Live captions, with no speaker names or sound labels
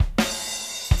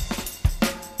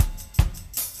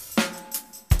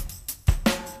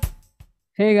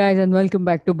Hey guys, and welcome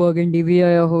back to Burgundy. We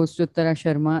are your host Uttara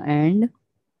Sharma,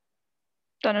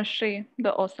 Tanushree,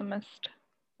 the awesomest.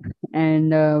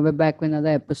 and we're back with another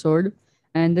episode.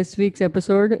 And this week's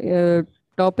episode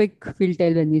topic we'll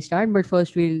tell when we start, but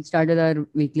first we'll start with our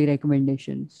weekly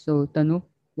recommendations. So Tanu,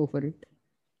 go for it.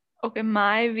 Okay,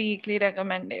 my weekly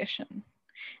recommendation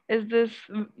is this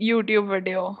YouTube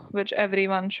video which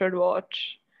everyone should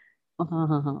watch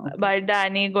Okay, by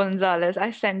Danny Gonzalez.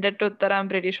 I sent it to Uttara. I'm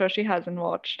pretty sure she hasn't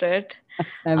watched it.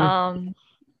 I will. Um,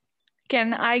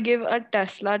 can I give a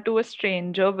Tesla to a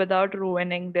stranger without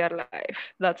ruining their life?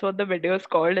 That's what the video is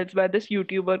called. It's by this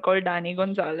YouTuber called Danny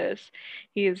Gonzalez.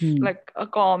 He's Hmm. like a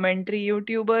commentary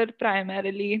YouTuber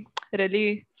primarily,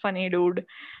 really funny dude.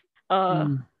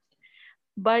 Hmm.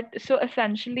 But so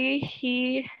essentially,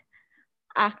 he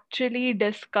actually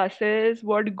discusses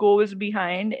what goes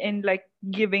behind in like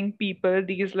giving people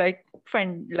these like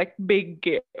like big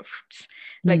gifts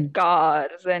like Hmm.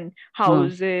 cars and Huh.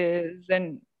 houses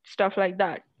and stuff like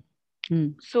that. Hmm.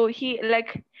 So he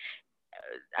like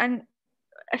and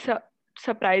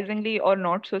surprisingly or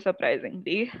not so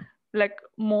surprisingly, like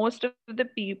most of the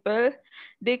people,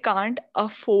 they can't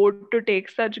afford to take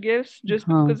such gifts just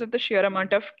because Huh. of the sheer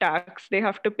amount of tax they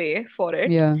have to pay for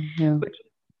it. Yeah. Yeah. Which,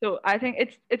 so I think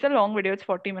it's a long video. It's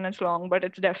 40 minutes long, but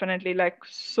it's definitely like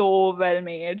so well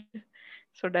made.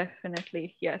 So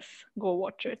definitely, yes, go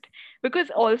watch it. Because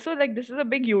also like this is a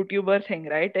big YouTuber thing,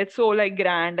 right? It's so like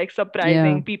grand, like Yeah.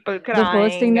 surprising, people The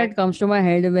first thing crying that and comes to my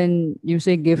head when you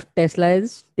say gift Tesla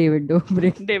is David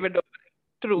Dobrik. David Dobrik.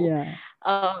 True. Yeah.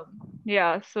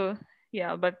 Yeah, so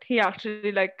yeah, but he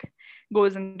actually like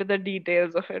goes into the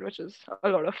details of it, which is a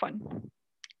lot of fun.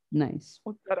 Nice.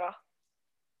 Uttara.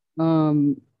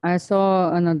 I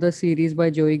saw another series by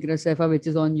Joey Graceffa, which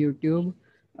is on YouTube,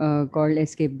 called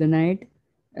Escape the Night.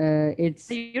 Are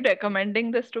It's you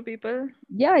recommending this to people?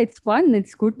 Yeah, it's fun.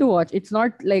 It's good to watch. It's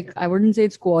not like I wouldn't say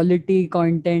it's quality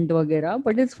content, vagera,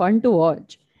 but it's fun to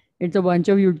watch. It's a bunch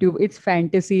of YouTube. It's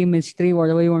fantasy, mystery,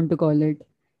 whatever you want to call it,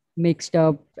 mixed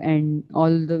up, and all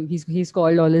the he's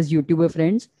called all his YouTuber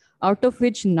friends, out of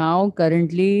which now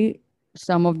currently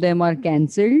some of them are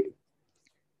cancelled,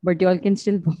 but y'all can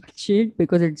still watch it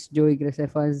because it's Joey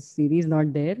Graceffa's series,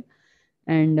 not there.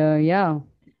 And yeah,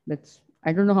 that's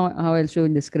I don't know how else to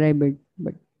describe it,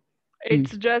 but hmm.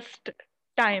 It's just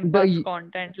time pass the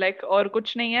content. Like और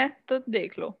कुछ नहीं है तो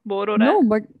देख लो. Bore हो रहा no, है?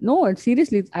 but no,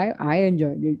 seriously, I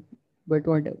enjoyed it, but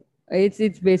whatever.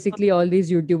 It's basically all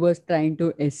these YouTubers trying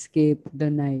to escape the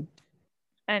night.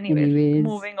 Anyways, Anyways,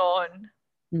 moving on.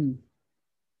 hmm,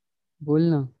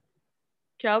 बोलना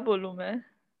क्या बोलूं मैं?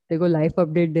 देखो लाइफ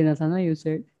अपडेट देना था ना you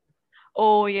said.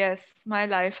 Oh yes, my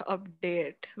life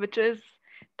update, which is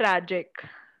tragic.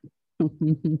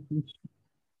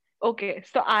 Okay,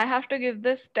 so I have to give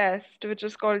this test, which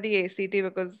is called the ACT,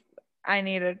 because I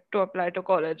needed to apply to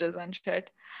colleges and shit.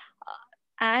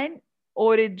 And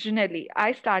originally,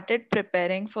 I started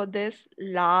preparing for this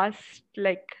last,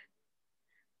 like,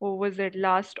 what was it,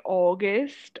 last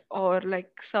August or like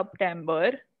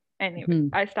September. Anyway, Hmm,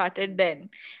 I started then.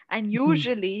 And hmm,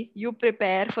 usually, you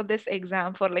prepare for this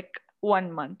exam for like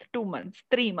 1 month, 2 months,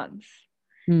 3 months.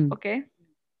 hmm, Okay,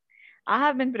 I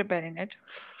have been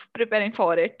preparing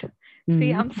for it.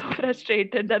 See, hmm. I'm so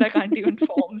frustrated that I can't even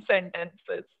form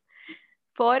sentences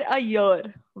for a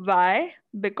year. Why?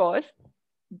 Because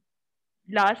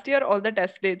last year all the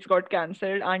test dates got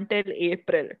cancelled until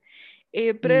April. Hmm,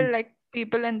 April, like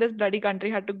people in this bloody country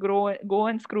had to go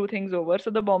and screw things over. So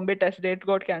the Bombay test date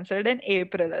got cancelled in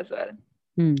April as well.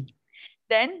 hmm.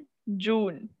 Then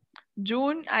June.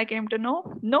 June, I came to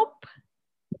know, nope,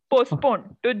 Oh.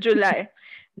 postponed to July.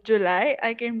 July,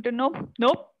 I came to know,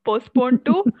 nope, postponed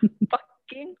to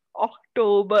fucking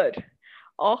October.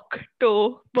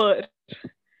 October.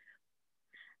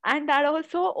 And that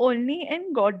also only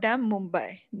in goddamn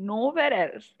Mumbai. Nowhere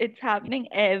else. It's happening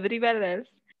everywhere else.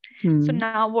 So Hmm.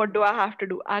 now what do I have to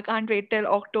do? I can't wait till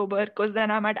October because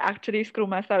then I might actually screw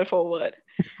myself over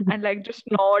and like just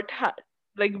not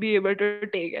like be able to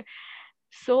take it.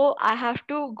 So I have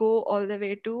to go all the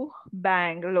way to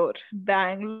Bangalore.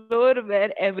 Bangalore,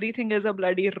 where everything is a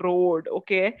bloody road,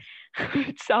 okay?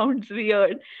 It sounds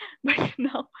weird. But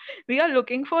now we are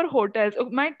looking for hotels. Oh,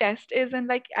 my test is in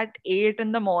like at 8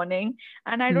 in the morning,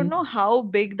 and I don't Hmm. know how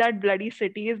big that bloody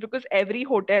city is because every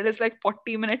hotel is like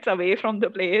 40 minutes away from the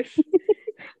place.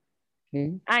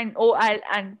 Okay. And oh,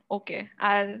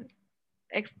 I'll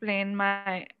explain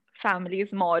my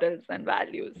family's morals and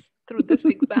values through this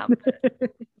example.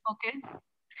 Okay.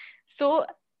 So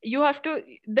you have to,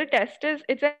 the test is,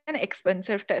 it's an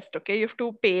expensive test, okay? You have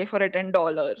to pay for it in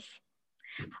dollars.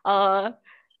 Uh,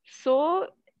 so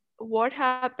what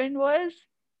happened was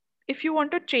if you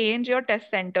want to change your test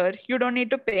center, you don't need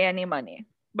to pay any money.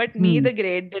 But me, the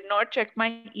grade, did not check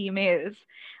my emails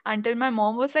until my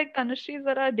mom was like, Tanushree,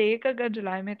 zara dekh agar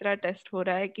July mein tera test ho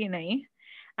raha hai ki nahi.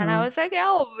 And I was like, yeah,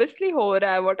 obviously ho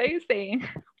raha hai. What are you saying?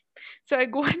 So I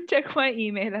go and check my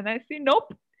email and I see,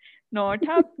 nope, not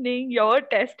happening. Your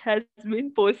test has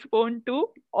been postponed to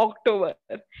October.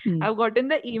 I've gotten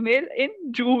the email in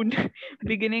June,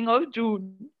 beginning of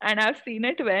June, and I've seen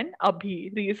it when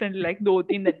abhi recently, like 2-3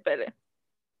 दिन पहले.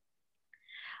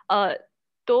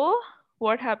 तो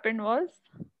what happened was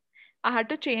I had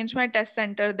to change my test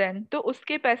center then. तो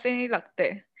उसके पैसे नहीं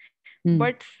लगते.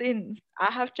 But since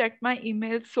I have checked my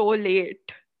email so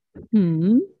late,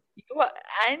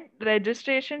 and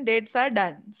registration dates are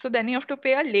done, so then you have to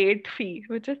pay a late fee,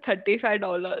 which is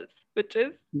 $35, which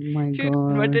is, if you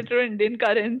convert it to Indian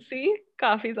currency,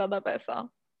 काफी ज़्यादा पैसा.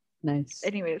 Nice.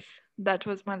 Anyways, that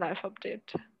was my life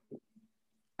update.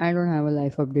 I don't have a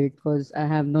life update because I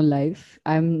have no life.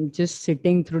 I'm just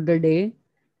sitting through the day,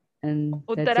 and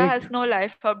that's Uttara it. has no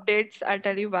life updates. I'll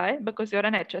tell you why. Because you're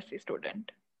an HSC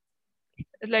student.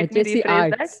 Let me HSC rephrase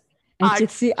that. Arts.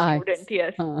 HSC Arts. Student,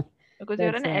 yes. Because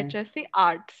you're an HSC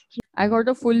Arts. I got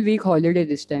a full week holiday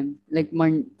this time. Like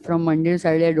from Monday to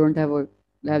Saturday, I don't have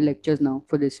lectures now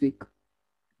for this week.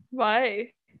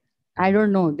 Why? I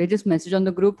don't know. They just message on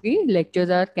the group कि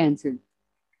lectures are cancelled.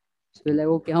 So we're like,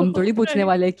 okay, हम थोड़ी पूछने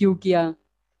वाले हैं क्यों किया?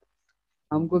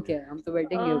 हमको क्या है? हम तो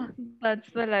बैठेंगे. That's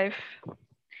the life.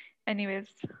 Anyways,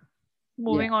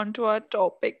 moving on to our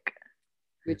topic,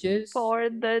 which is for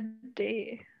the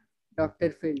day.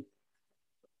 Dr. Phil.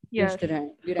 Yes.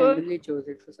 We randomly chose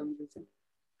it for some reason.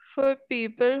 For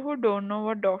people who don't know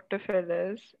what Dr. Phil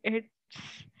is,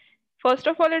 first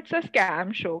of all, it's a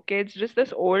scam show. Okay, it's just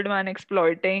this old man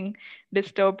exploiting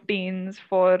disturbed teens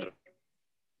for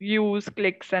views,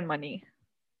 clicks, and money.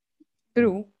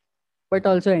 True, but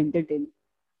also entertaining.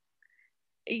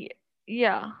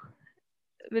 Yeah.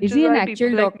 Is he an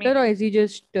actual doctor or is he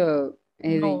just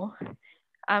No,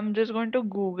 I'm just going to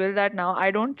Google that now.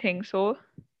 I don't think so.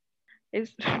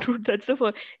 Dude, that's the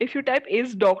first. If you type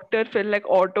 "is Dr. Phil," like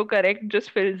autocorrect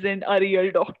just fills in a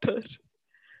real doctor.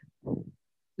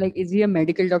 Like, is he a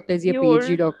medical doctor? Is he a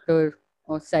PhD doctor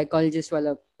or psychologist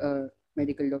wala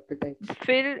medical doctor type?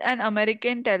 Phil, an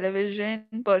American television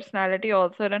personality,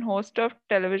 author, and host of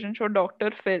television show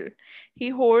Dr. Phil. He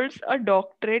holds a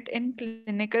doctorate in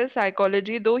clinical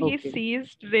psychology, though he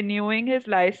ceased renewing his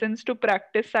license to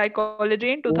practice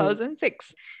psychology in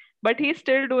 2006. But he's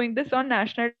still doing this on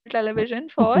national television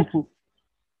for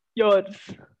years.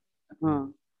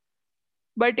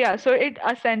 But yeah, so it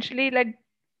essentially, like,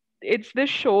 it's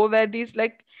this show where these,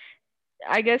 like,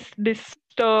 I guess,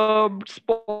 disturbed,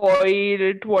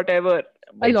 spoiled, whatever.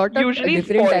 A lot of different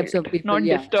spoiled, types of people. Not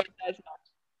disturbed as much.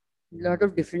 A lot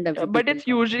of different types of but people. It's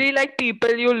usually like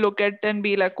people you look at and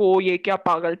be like, oh, ye kya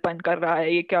pagalpan kar raha hai?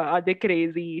 Ye kya, are they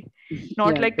crazy?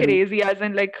 Not like crazy as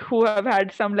in like who have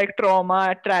had some like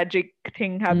trauma, tragic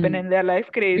thing happen in their life.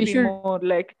 Crazy more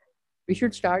like. We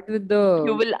should start with the.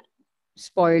 You will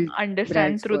spoiled.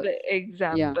 Understand through the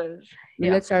examples.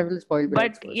 Yeah. Let's start with the spoiled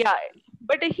brads first. Yeah,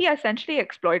 but he essentially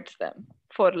exploits them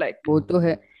for like. वो तो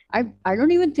है. I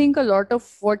don't even think a lot of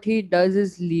what he does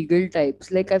is legal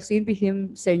types. Like I've seen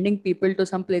him sending people to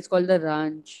some place called the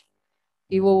ranch.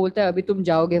 कि वो बोलता है अभी तुम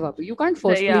जाओगे वहाँ पे. You can't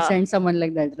forcefully send someone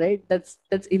like that, right?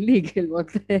 That's illegal.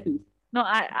 What the hell? No,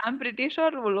 I'm pretty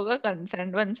sure वो लोग का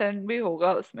consent भी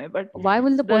होगा उसमें. But why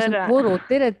will the person? वो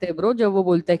रोते रहते हैं bro जब वो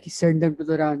बोलता है कि send them to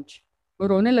the ranch. वो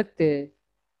रोने लगते हैं.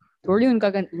 थोड़ी उनका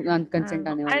consent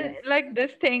आने वाला है. And like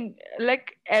this thing,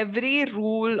 like every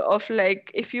rule of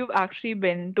like if you've actually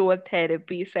been to a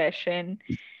therapy session,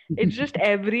 it's just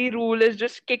every rule is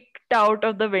just kicked out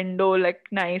of the window like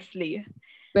nicely.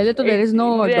 पहले तो there is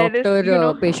no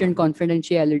doctor patient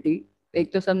confidentiality.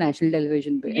 एक तो सब national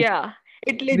television पे. Yeah,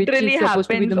 it literally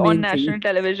happens on national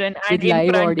television and in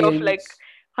front of like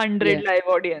 100 live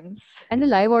audience. And the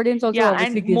live audience also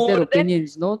obviously gives their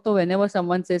opinions, no? So whenever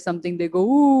someone says something, they go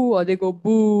ooh or they go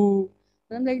boo.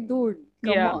 And I'm like, dude,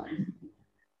 come on.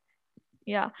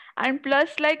 Yeah, and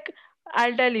plus, like,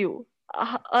 I'll tell you,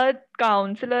 a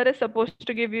counselor is supposed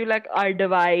to give you like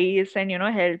advice and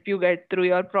help you get through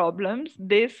your problems.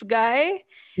 This guy,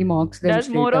 he mocks them. Does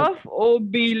more of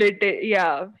belittle.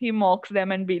 Yeah, he mocks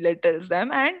them and belittles them,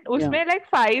 and उसमें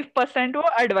like 5% वो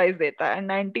advice देता है, and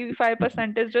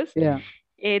 95% is just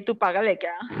ए तू पागल है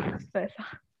क्या वैसा.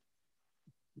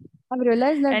 I've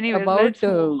realized that about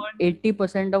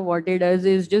 80% of what he does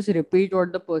is just repeat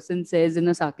what the person says in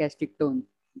a sarcastic tone.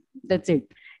 That's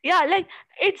it. Yeah, like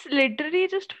it's literally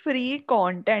just free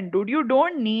content, dude. You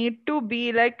don't need to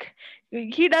be like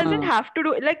He doesn't have to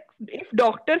do, like, if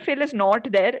Dr. Phil is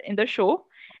not there in the show,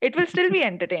 it will still be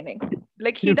entertaining.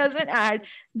 Like, he doesn't add,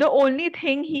 the only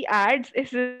thing he adds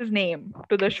is his name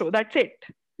to the show. That's it.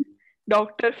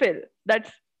 Dr. Phil.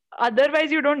 That's,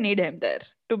 otherwise you don't need him there,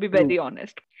 to be very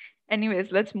honest.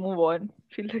 Anyways, let's move on.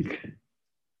 Feel like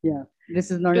Yeah,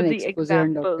 this is not to an the expose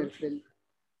on Dr. examples. Phil.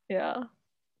 Yeah.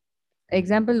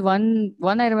 Example one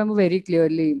I remember very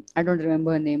clearly. I don't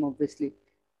remember her name obviously,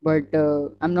 but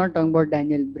I'm not talking about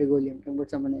Daniel Bregoli. I'm talking about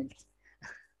someone else.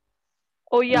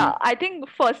 Oh yeah, I think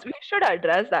first we should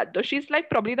address that though. She's like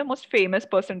probably the most famous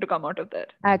person to come out of there.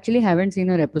 I actually haven't seen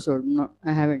her episode. No,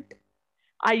 I haven't.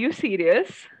 Are you serious?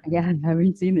 Yeah, I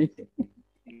haven't seen it.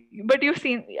 But you've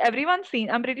seen, everyone's seen,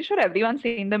 I'm pretty sure everyone's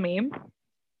seen the meme,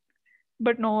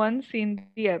 but no one's seen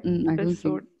the I don't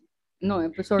episode. think. No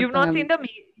episode. You've not seen the meme.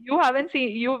 You haven't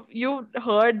seen, you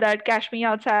heard that Cash Me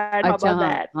Outside, how about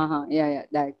that? Yeah,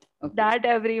 that. Okay. That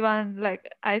everyone, like,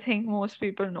 I think most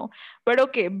people know. But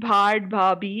okay, Bhad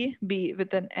Bhabhi, B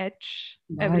with an H,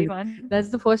 everyone. That's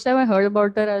the first time I heard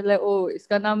about her. I was like, oh,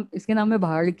 iske naam mein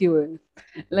Bhad kyun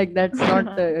hai? Like, that's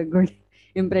not a good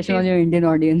impression on your Indian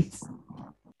audience.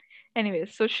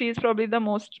 Anyways, so she's probably the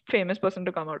most famous person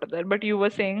to come out of there. But you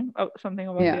were saying something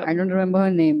about Yeah, I don't remember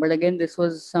her name, but again, this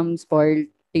was some spoiled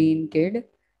teen kid.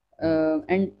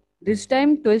 And this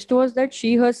time, twist was that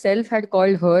she herself had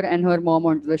called her and her mom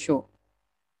onto the show.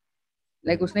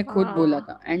 Like, उसने खुद बोला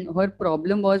था. And her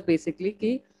problem was basically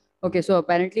कि, okay, so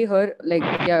apparently her, like,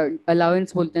 yeah,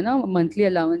 allowance बोलते हैं ना, monthly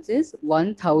allowance is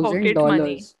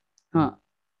 $1,000. हाँ,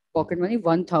 pocket money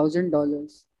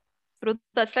 $1,000. Bro,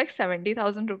 that's like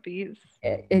 70,000 rupees.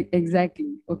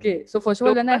 Exactly. Okay. So first of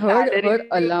all, when I heard her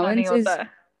allowance is,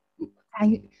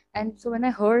 and so when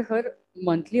I heard her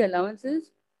monthly allowance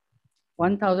is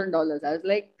 $1,000, I was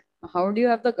like, how do you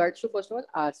have the guts to first of all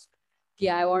ask, कि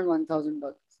I want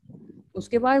 $1,000?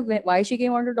 Uske baad, why she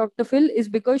came on to Dr. Phil is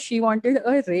because she wanted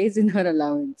a raise in her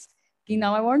allowance. कि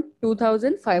now I want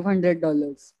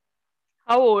 $2,500.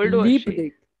 How old was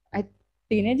she?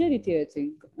 Teenager ही थी, I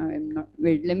think. I'm not.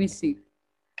 Wait, let me see.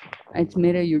 It's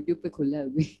मेरे YouTube पे खुला है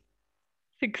अभी.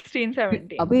 16,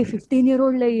 17. अबे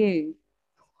 15-year-old है ये.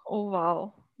 Oh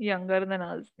wow, younger than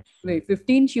us. Wait,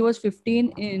 15. She was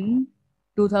 15 in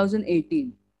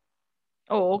 2018.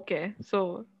 Oh, okay.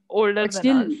 So older But than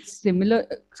still us. similar,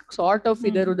 sort of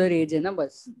इधर उधर age है ना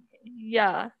बस.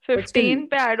 Yeah, 15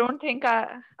 पे I don't think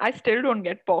I still don't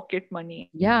get pocket money.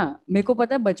 Yeah, मेरे को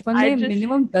पता है बचपन में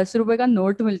मिनिमम 10 रुपए का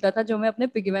नोट मिलता था जो मैं अपने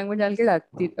पिगी बैंक में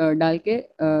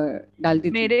डालती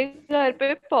थी. मेरे घर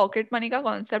पे पॉकेट मनी का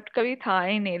कॉन्सेप्ट कभी था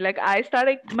ही नहीं. Like I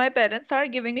started, my parents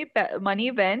started giving me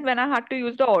money when I had to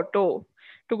use the auto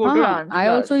to go to dance class. I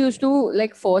also used to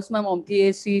like force my mom कि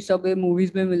ऐसी सब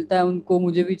movies में मिलता है उनको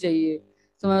मुझे भी चाहिए.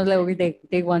 So I was like, okay,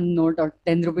 take one note or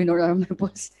 10 rupee note out of my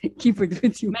purse, keep it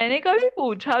with you. मैंने कभी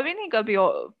पूछा भी नहीं कभी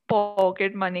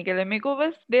पॉकेट मनी के लिए. मेरे को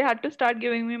बस they had to start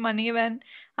giving me money when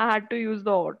I had to use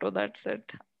the auto. That's it.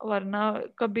 वरना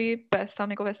कभी पैसा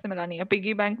मेरे को वैसे मिला नहीं है.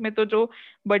 पिगी बैंक में तो जो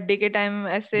बर्थडे के टाइम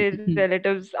ऐसे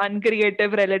रिलेटिव्स,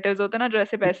 अनक्रिएटिव रिलेटिव्स होते हैं ना, जो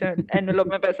ऐसे पैसे एनवेलप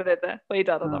में पैसे देता है, वही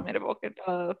जाता था मेरे पॉकेट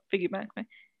पिगी बैंक में.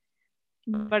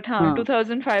 But हाँ,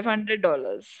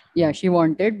 $2,500. Yeah, she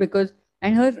wanted because.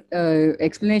 And her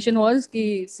explanation was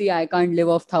कि see, I can't live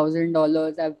off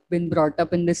 $1,000. I've been brought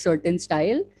up in this certain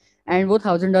style, and वो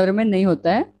 $1,000 में नहीं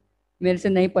होता है. मेरे से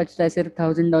नहीं पचता है सिर्फ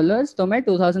 $1,000, तो मैं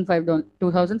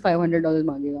 $2,500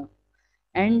 मांगेगा.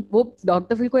 And वो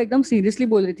डॉक्टर फिल को एकदम सीरियसली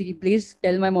बोल रही थी कि please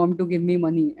tell my mom to give me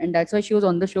money, and that's why she was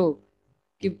on the show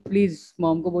कि प्लीज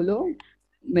मॉम को बोलो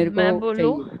मेरे को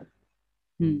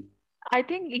चाहिए. आई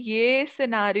थिंक ये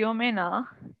सिनेरियो में ना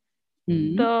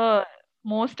the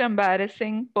most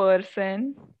embarrassing person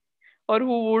or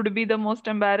who would be the most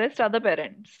embarrassed are the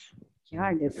parents.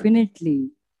 Yeah, definitely.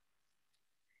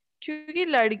 क्योंकि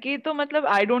लड़की तो मतलब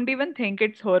I don't even think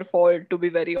it's her fault, to be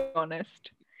very honest.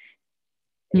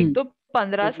 एक तो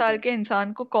 15 साल के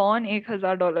इंसान को कौन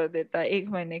 $1,000 देता है एक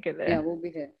महीने के लिए? Yeah, वो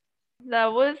भी है. That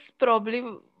was probably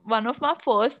one of my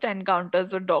first encounters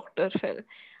with Dr. Phil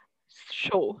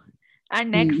show. And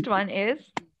next one is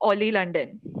Ollie London.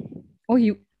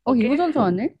 He was also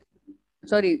on it.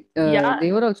 Sorry, yeah.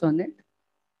 They were also on it.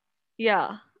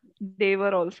 Yeah, they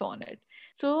were also on it.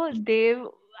 So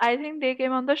I think they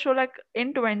came on the show like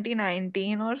in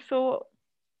 2019 or so,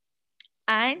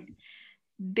 and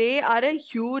they are a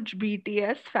huge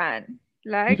BTS fan,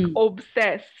 like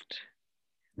obsessed.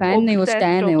 Fan नहीं, वो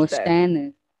Stan है, वो Stan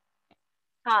है.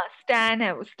 हाँ, Stan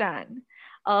है, वो Stan.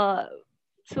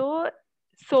 So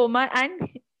Soma,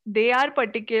 and they are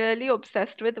particularly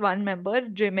obsessed with one member,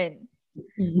 Jimin.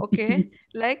 Okay,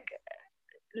 like,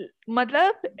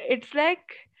 matlab, it's like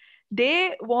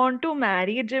they want to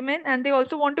marry Jimin and they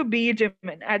also want to be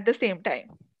Jimin at the same time.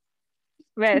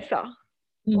 Vaisa.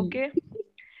 Hmm. Okay.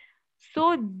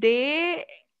 So they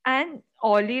and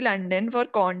Ollie London, for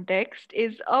context,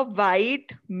 is a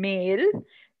white male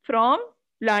from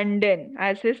London,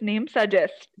 as his name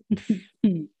suggests.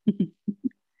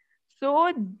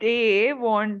 So they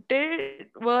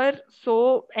were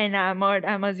so enamored,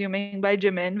 I'm assuming, by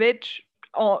Jimin, which,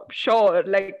 oh, sure,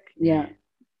 like, Yeah.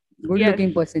 Good yes,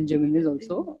 looking person, Jimin is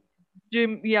also.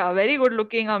 Jim, yeah, very good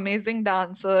looking, amazing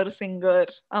dancer, singer,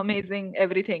 amazing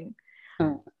everything.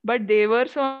 Huh. But they were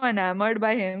so enamored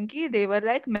by him कि they were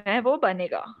like, मैं वो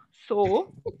बनेगा.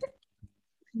 So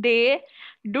they,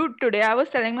 dude, today I was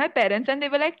telling my parents and they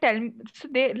were like, tell me, so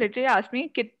they literally asked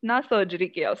me कितना surgery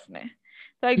किया उसने.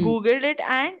 So I Hmm. googled it,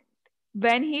 and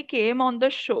when he came on the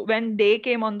show, when they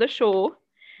came on the show,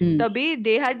 Hmm. तभी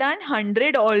they had done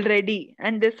 100 already,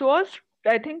 and this was,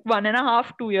 I think,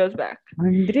 1.5, 2 years back.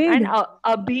 And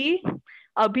 100?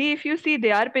 अभी if you see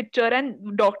their picture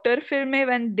and Doctor film में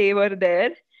when they were there,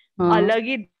 अलग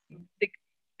ही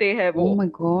दिखते हैं Oh वो. my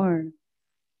God.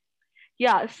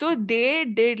 Yeah, so they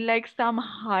did like some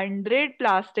 100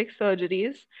 plastic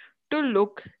surgeries to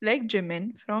look like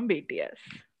Jimin from BTS.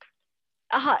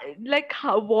 Like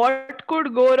what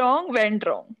could go wrong went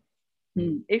wrong.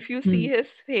 Hmm. If you Hmm. see his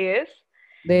face,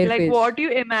 Their like face. what you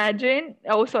imagine,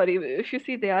 oh sorry, if you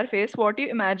see their face, what you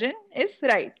imagine is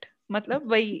right. मतलब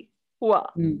वही हुआ.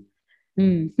 Hmm.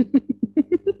 Hmm.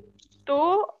 So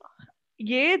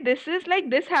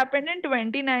this happened in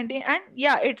 2019, and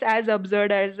yeah, it's as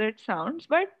absurd as it sounds,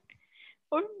 but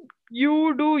oh,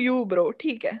 you do you, bro.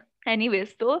 ठीक है.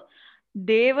 Anyways, so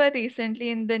they were recently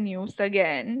in the news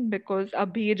again because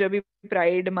abhi जब भी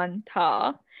Pride month था,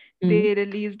 Hmm. they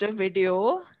released a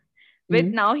video with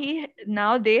Hmm.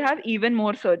 now they have even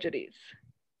more surgeries.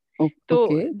 So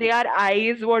Okay. their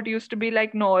eyes, what used to be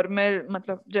like normal,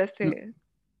 मतलब जैसे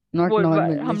Not वो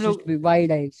normal. हम It's just लोग be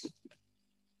wide eyes.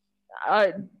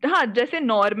 हाँ जैसे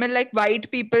normal, like white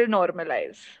people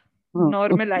normalize. Oh, okay.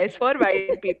 Normalize for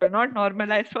white people, not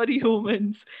normalize for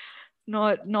humans.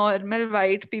 Normal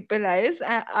white people eyes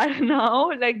are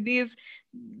now like these,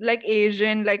 like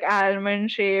Asian, like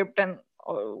almond shaped, and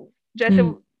जैसे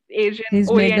Hmm. Asian He's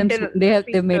made them. Oriental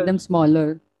They've made them features.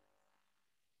 smaller.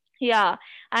 Yeah,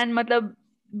 and मतलब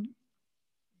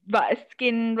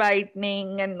skin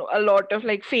whitening and a lot of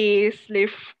like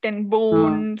facelift and Huh.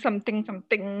 bone something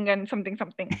something and something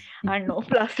something. I don't know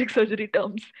plastic surgery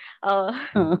terms. Uh,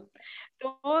 Huh.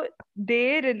 so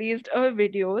they released a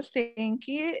video saying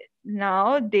कि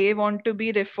now they want to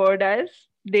be referred as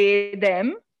they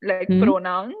them, like Hmm.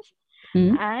 pronouns.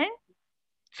 Hmm. And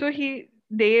so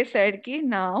they said कि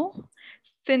now,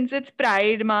 since it's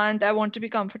Pride month, I want to be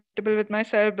comfortable with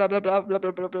myself, blah blah blah blah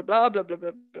blah blah blah blah blah blah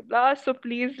blah blah blah. So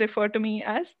please refer to me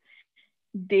as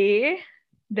they,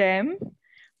 them,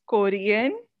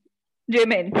 Korean,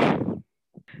 Jimin.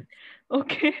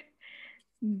 Okay,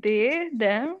 they,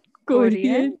 them, Korean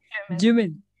Korean, Jimin.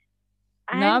 Jimin.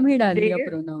 And नाम ही डाल दिया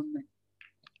pronoun में.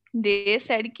 they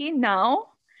said कि now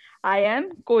I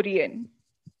am Korean.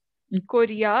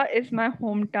 Korea is my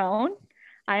hometown.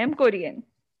 I am Korean.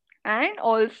 And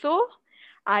also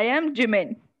I am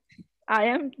Jimin. I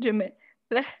am Jimin.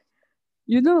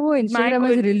 You know how My Instagram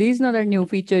has released now that new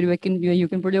feature you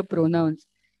can put your pronouns.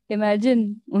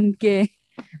 Imagine उनके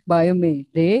bio में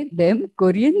they, them,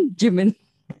 Korean, Jimin.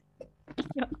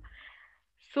 Yeah.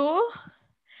 So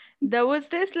there was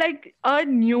this like a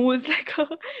news, like a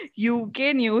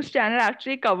UK news channel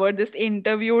actually covered this,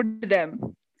 interviewed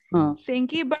them, Huh. saying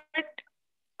कि but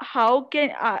how can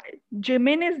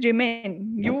Jimin is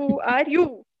Jimin, you are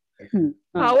you, Hmm.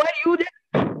 how are you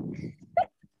there?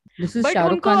 This is But Shah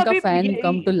Rukh उनको Khan ka अभी fan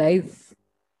come to life.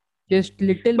 Just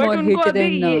little but more उनको hit अभी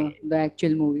than ये the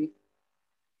actual movie.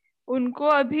 उनको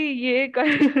अभी ये कर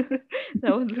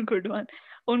that was a good one.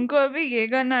 उनको अभी ये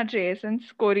करना चाहिए,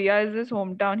 since Korea is his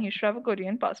hometown, he should have a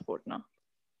Korean passport now.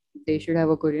 They should have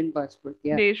a Korean passport.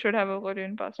 Yeah. They should have a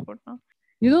Korean passport now.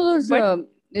 You know those. But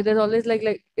There's always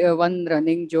one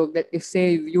running joke that if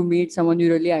say you meet someone you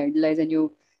really idolize and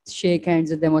you shake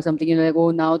hands with them or something, you're like,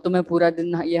 oh now तो मैं पूरा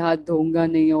दिन ये हाथ धोऊंगा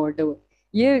नहीं or whatever.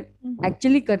 ये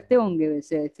actually करते होंगे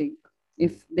वैसे I think.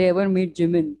 If they ever meet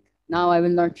Jimin, now I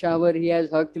will not shower. He has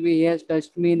hugged me. He has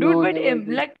touched me. dude, No, but never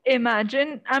this. like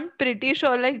imagine, I'm pretty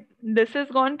sure like this has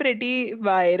gone pretty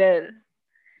viral.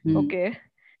 Okay.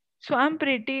 So I'm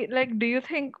pretty like, do you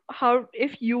think how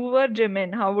if you were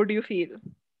Jimin, how would you feel?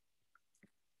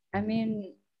 I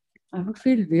mean, I would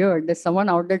feel weird. There's someone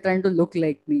out there trying to look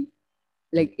like me,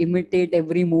 like imitate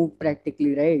every move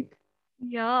practically, right?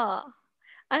 Yeah.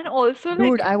 And also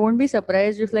Dude, like I won't be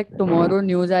surprised if like tomorrow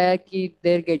news aaya ki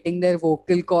they're getting their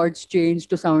vocal cords changed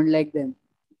to sound like them.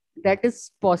 That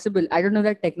is possible. I don't know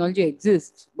that technology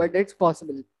exists, but it's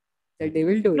possible that they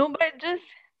will do no, it. but just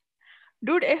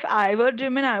dude, if I were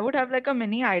Jimin, I would have like a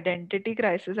mini identity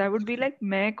crisis. I would be like,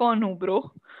 मैं कौन हूँ,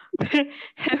 bro?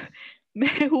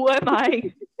 Who am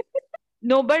I?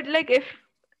 No, but like if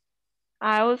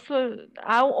I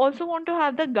also want to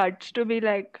have the guts to be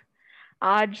like,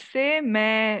 आज से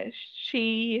मैं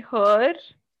she her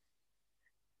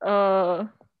uh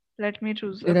let me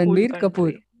choose a cool Ranbir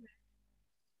Kapoor. country.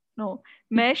 No,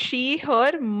 मैं she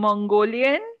her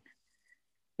Mongolian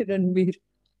Ranbir.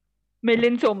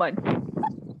 Milind Soman.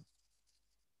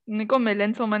 मेरे को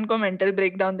मिलिंद सोमन को mental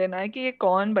breakdown देना है कि ये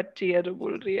कौन बच्ची है जो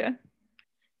बोल रही है.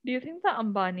 Do you think the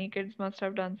Ambani kids must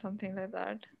have done something like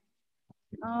that?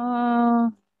 Uh,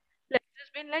 Like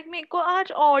just been like मेरे को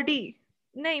आज ऑडी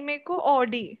नहीं मेरे को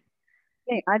ऑडी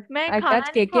नहीं आज मैं आज खाना आज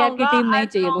नहीं केकेआर की खाऊंगा टीम नहीं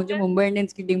as चाहिए, long मुझे as मुंबई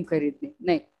इंडियंस की टीम खरीदनी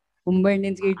नहीं. मुंबई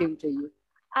इंडियंस की टीम चाहिए.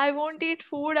 I won't eat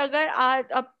food अगर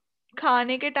आज अब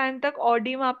खाने के टाइम तक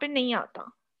ऑडी वहां पे नहीं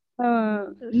आता.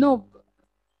 No,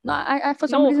 no. I for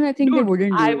some No, reason I think they dude,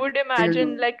 wouldn't do I it. would I don't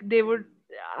imagine know. like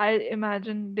I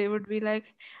imagine they would be like,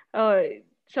 uh,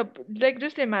 like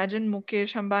just imagine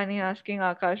Mukesh Ambani asking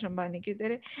Akash Ambani कि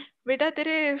तेरे बेटा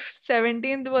तेरे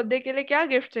 17th birthday के लिए क्या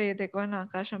gift चाहिए तेरे को. And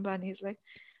Akash Ambani is like,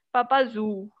 पापा जू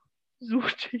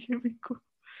चाहिए मेरे को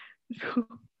जू.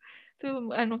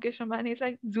 तो and Mukesh Ambani is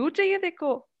like, जू चाहिए तेरे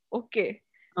को. Okay.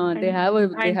 They And have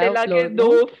Antilla के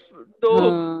floor,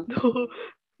 no? Uh,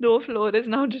 दो floor is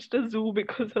now just a zoo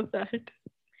because of that.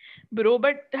 Bro,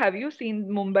 but have you seen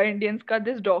Mumbai Indians ka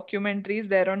this documentary is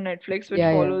there on Netflix which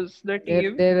yeah. follows the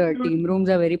team? Their Dude, team rooms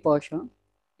are very posh, huh?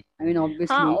 I mean,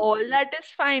 obviously. all that is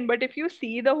fine, but if you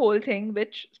see the whole thing,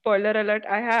 which spoiler alert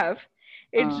I have,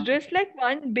 it's Uh, just like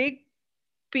one big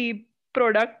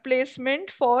product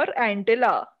placement for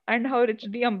Antilla and how rich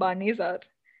the Ambanis are.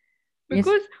 yes.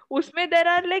 Because usme there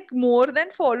are like more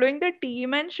than following the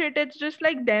team and shit. It's just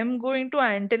like them going to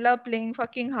Antilla playing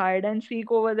fucking hide and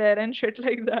seek over there and shit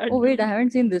like Oh that, wait, I dude.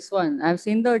 haven't seen this one. I've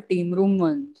seen the team room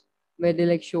ones where they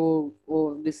like show,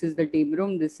 oh, this is the team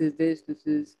room, this is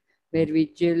where we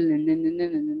chill.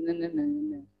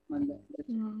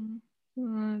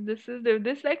 Hmm.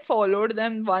 This like followed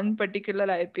them one particular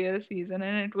IPL season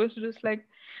and it was just like,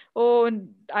 oh,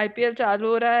 IPL चालू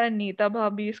हो रहा है, Neeta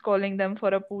Bhabhi is calling them for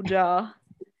a puja.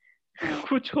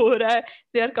 कुछ हो रहा है,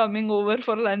 they are coming over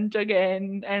for lunch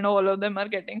again and all of them are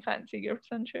getting fancy gifts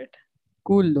and shit.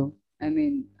 Cool though. I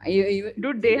mean,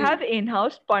 Dude, they have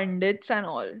in-house pundits and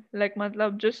all. Like,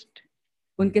 matlab, just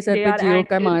उनके सर they पे are Jio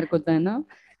का Antil. Mark होता है ना.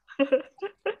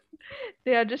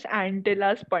 They are just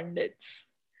Antilla's pundits.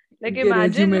 Like, उनके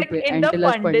resume पे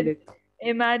एंटिलास पंडित.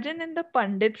 imagine in the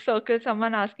Pandit circle,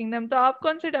 someone asking them, तो आप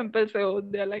कौन से temple से हो?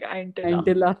 They're like, Antilla.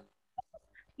 Antilia.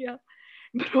 Yeah.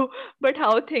 Bro, but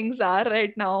how things are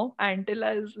right now,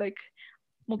 Antilla is like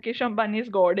Mukesh Ambani's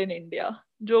god in India.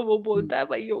 जो वो बोलता है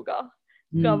वही होगा.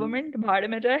 Government भाड़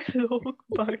में जाए, लोग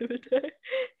भाड़ में जाए.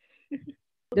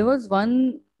 There was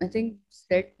one, I think,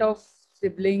 set of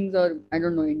siblings, or I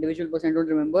don't know, individual person, I don't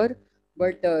remember,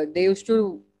 but they used to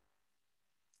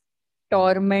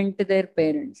torment their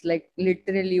parents. Like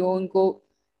literally, unko,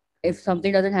 if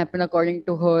something doesn't happen according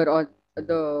to her or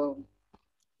the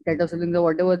set of siblings or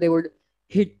whatever, they would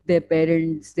hit their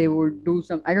parents. They would do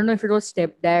some, I don't know if it was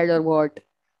stepdad or what,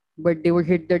 but they would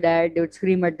hit the dad, they would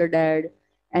scream at the dad.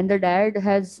 And the dad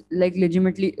has like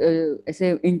legitimately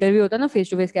ऐसे interview होता है ना face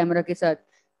to face camera के साथ,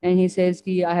 and he says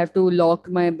कि I have to lock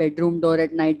my bedroom door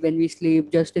at night when we sleep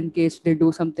just in case they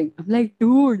do something. I'm like,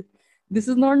 dude, this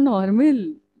is not normal.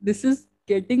 This is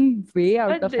getting way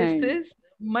out But of hand.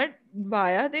 but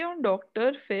why are they on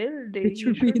Dr. Phil? It He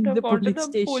should be shouldn't in have the gone to police the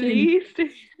station. police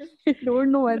station. I don't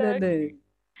know why they're Like, there.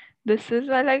 this is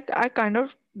why like I kind of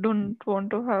don't want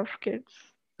to have kids.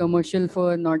 Commercial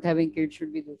for not having kids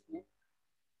should be this. No?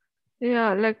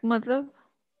 Yeah, like मतलब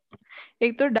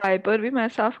एक तो diaper भी मैं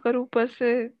साफ करूँ ऊपर से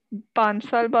 5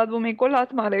 साल बाद वो मेरे को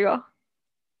लात मारेगा.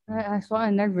 I saw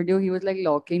in that video he was like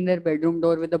locking their bedroom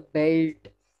door with a belt.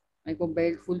 Like a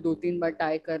belt full 2-3 bar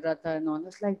tie कर रहा था and all. I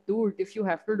was like, dude, if you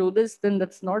have to do this, then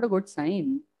that's not a good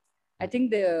sign. I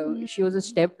think she was a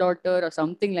stepdaughter or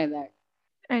something like that.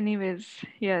 Anyways,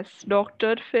 yes,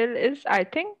 Dr. Phil is I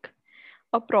think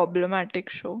a problematic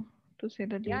show to say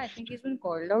the Yeah, I least. think he's been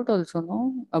called out also,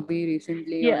 no? Abhi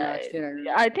recently or Yeah, last year, I don't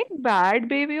know. I think Bad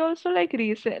Baby also like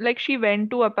recent, like she went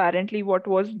to apparently what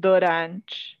was the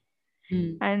ranch,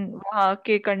 and वहाँ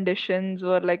के conditions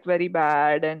were like very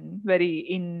bad and very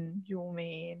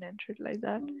inhumane and shit like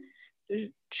that. So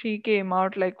she came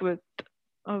out like with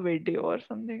a video or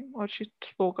something, or she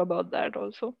spoke about that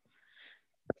also.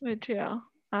 But yeah,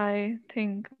 I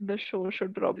think the show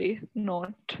should probably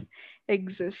not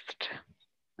exist.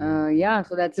 Yeah,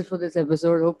 so that's it for this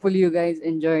episode. Hopefully, you guys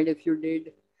enjoyed. If you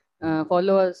did,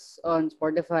 follow us on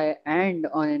Spotify and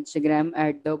on Instagram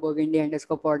at the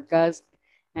Burgundy_podcast,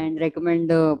 and recommend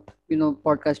the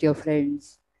podcast to your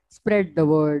friends. Spread the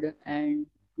word, and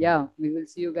yeah, we will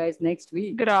see you guys next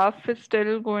week. Graph is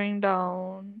still going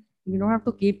down. You don't have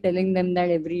to keep telling them that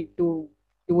every two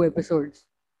episodes.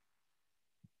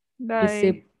 Just Bye.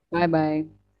 say bye bye,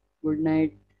 good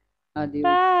night, adios.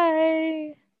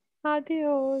 Bye.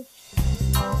 Adios.